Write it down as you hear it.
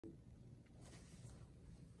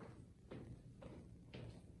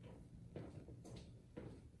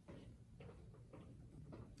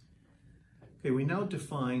Okay, we now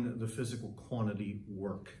define the physical quantity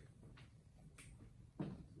work.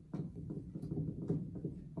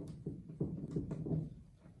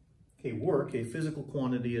 Okay, work, a physical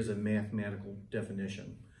quantity, is a mathematical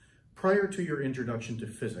definition. Prior to your introduction to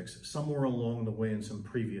physics, somewhere along the way in some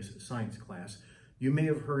previous science class, you may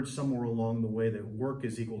have heard somewhere along the way that work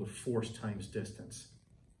is equal to force times distance.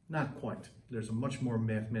 Not quite. There's a much more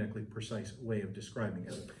mathematically precise way of describing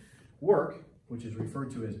it. Work, which is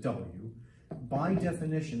referred to as W, by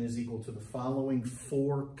definition is equal to the following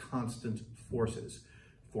four constant forces.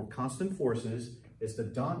 For constant forces, it's the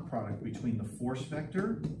dot product between the force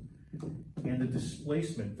vector and the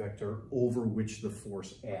displacement vector over which the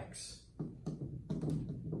force acts. So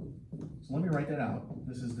let me write that out.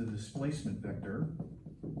 This is the displacement vector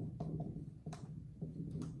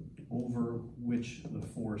over which the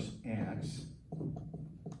force acts.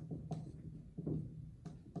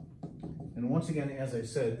 And once again, as I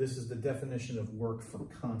said, this is the definition of work for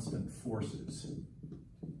constant forces.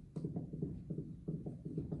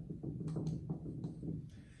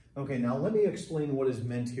 Okay, now let me explain what is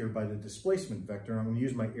meant here by the displacement vector. I'm going to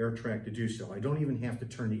use my air track to do so. I don't even have to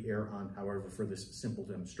turn the air on, however, for this simple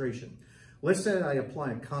demonstration. Let's say I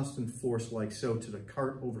apply a constant force like so to the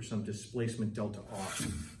cart over some displacement delta R,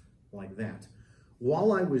 like that.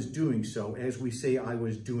 While I was doing so, as we say, I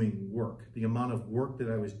was doing work. The amount of work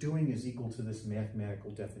that I was doing is equal to this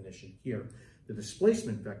mathematical definition here. The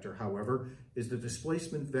displacement vector, however, is the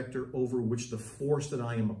displacement vector over which the force that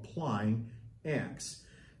I am applying acts.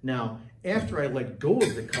 Now, after I let go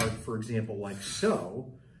of the cart, for example, like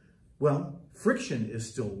so, well, friction is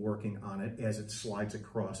still working on it as it slides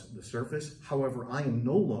across the surface. However, I am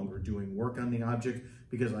no longer doing work on the object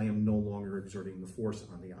because I am no longer exerting the force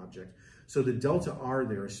on the object. So the delta R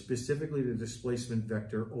there is specifically the displacement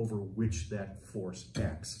vector over which that force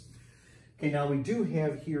acts. Okay, now we do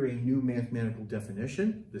have here a new mathematical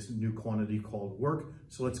definition, this new quantity called work.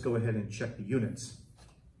 So let's go ahead and check the units.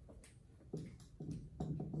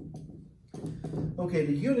 Okay,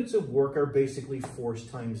 the units of work are basically force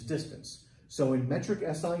times distance. So in metric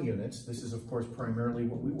SI units, this is of course primarily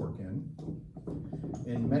what we work in.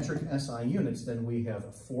 In metric SI units, then we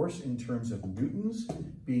have force in terms of newtons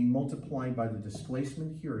being multiplied by the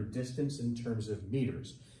displacement here, a distance in terms of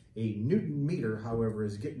meters. A Newton meter, however,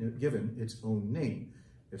 is given its own name.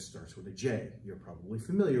 It starts with a J. You're probably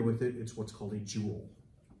familiar with it. It's what's called a joule.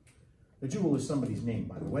 A joule is somebody's name,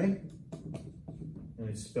 by the way, and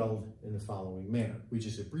it's spelled in the following manner. We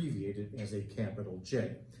just abbreviate it as a capital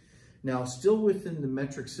J. Now, still within the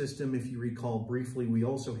metric system, if you recall briefly, we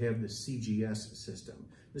also have the CGS system.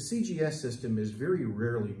 The CGS system is very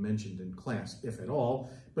rarely mentioned in class, if at all,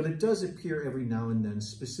 but it does appear every now and then,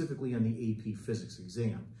 specifically on the AP Physics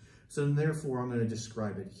exam. So therefore, I'm going to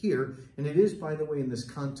describe it here. And it is, by the way, in this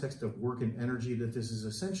context of work and energy, that this is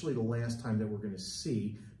essentially the last time that we're going to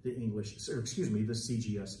see the the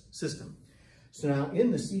CGS system. So now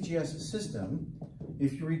in the CGS system,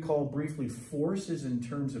 if you recall briefly, force is in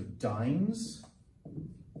terms of dynes,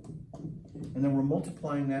 and then we're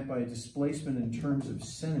multiplying that by a displacement in terms of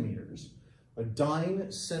centimeters. A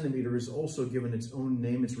dyne centimeter is also given its own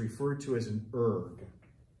name. It's referred to as an erg.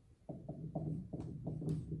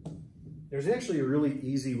 There's actually a really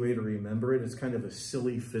easy way to remember it. It's kind of a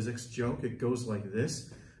silly physics joke. It goes like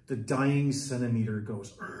this. The dying centimeter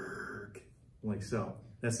goes erg, like so.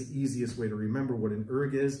 That's the easiest way to remember what an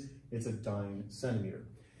erg is. It's a dyne centimeter.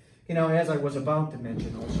 You know, as I was about to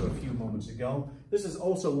mention also a few moments ago, this is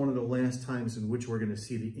also one of the last times in which we're going to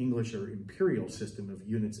see the English or imperial system of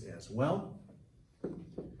units as well.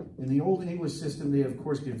 In the Old English system, they of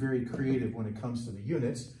course get very creative when it comes to the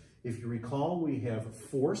units. If you recall, we have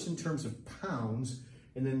force in terms of pounds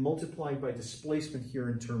and then multiplied by displacement here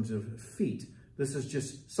in terms of feet. This is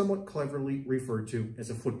just somewhat cleverly referred to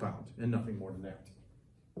as a foot-pound and nothing more than that.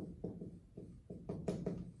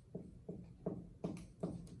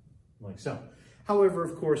 Like so. However,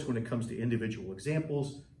 of course, when it comes to individual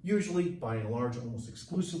examples, usually, by and large, almost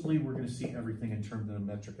exclusively, we're going to see everything in terms of the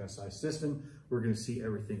metric SI system. We're going to see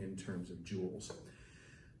everything in terms of joules.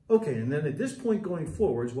 Okay, and then at this point going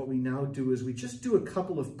forwards, what we now do is we just do a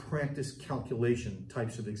couple of practice calculation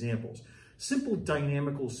types of examples. Simple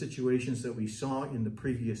dynamical situations that we saw in the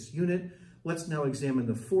previous unit. Let's now examine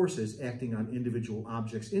the forces acting on individual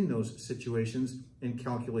objects in those situations and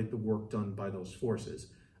calculate the work done by those forces.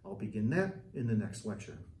 I'll begin that in the next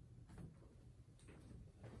lecture.